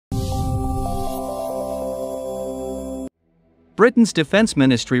Britain's defense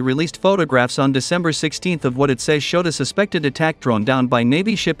ministry released photographs on December 16 of what it says showed a suspected attack drone down by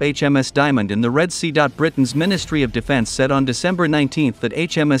Navy ship HMS Diamond in the Red Sea. Britain's Ministry of Defense said on December 19 that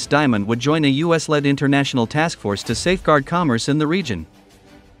HMS Diamond would join a US-led international task force to safeguard commerce in the region.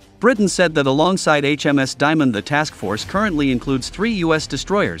 Britain said that alongside HMS Diamond, the task force currently includes 3 US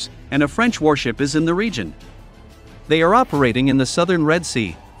destroyers, and a French warship is in the region. They are operating in the southern Red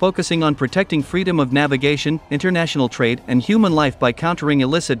Sea, focusing on protecting freedom of navigation, international trade, and human life by countering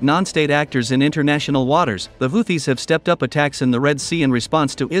illicit non-state actors in international waters. The Houthis have stepped up attacks in the Red Sea in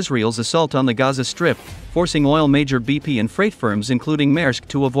response to Israel's assault on the Gaza Strip, forcing oil major BP and freight firms including Maersk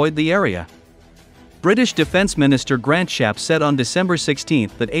to avoid the area. British Defence Minister Grant Shapps said on December 16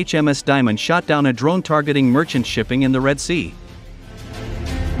 that HMS Diamond shot down a drone targeting merchant shipping in the Red Sea.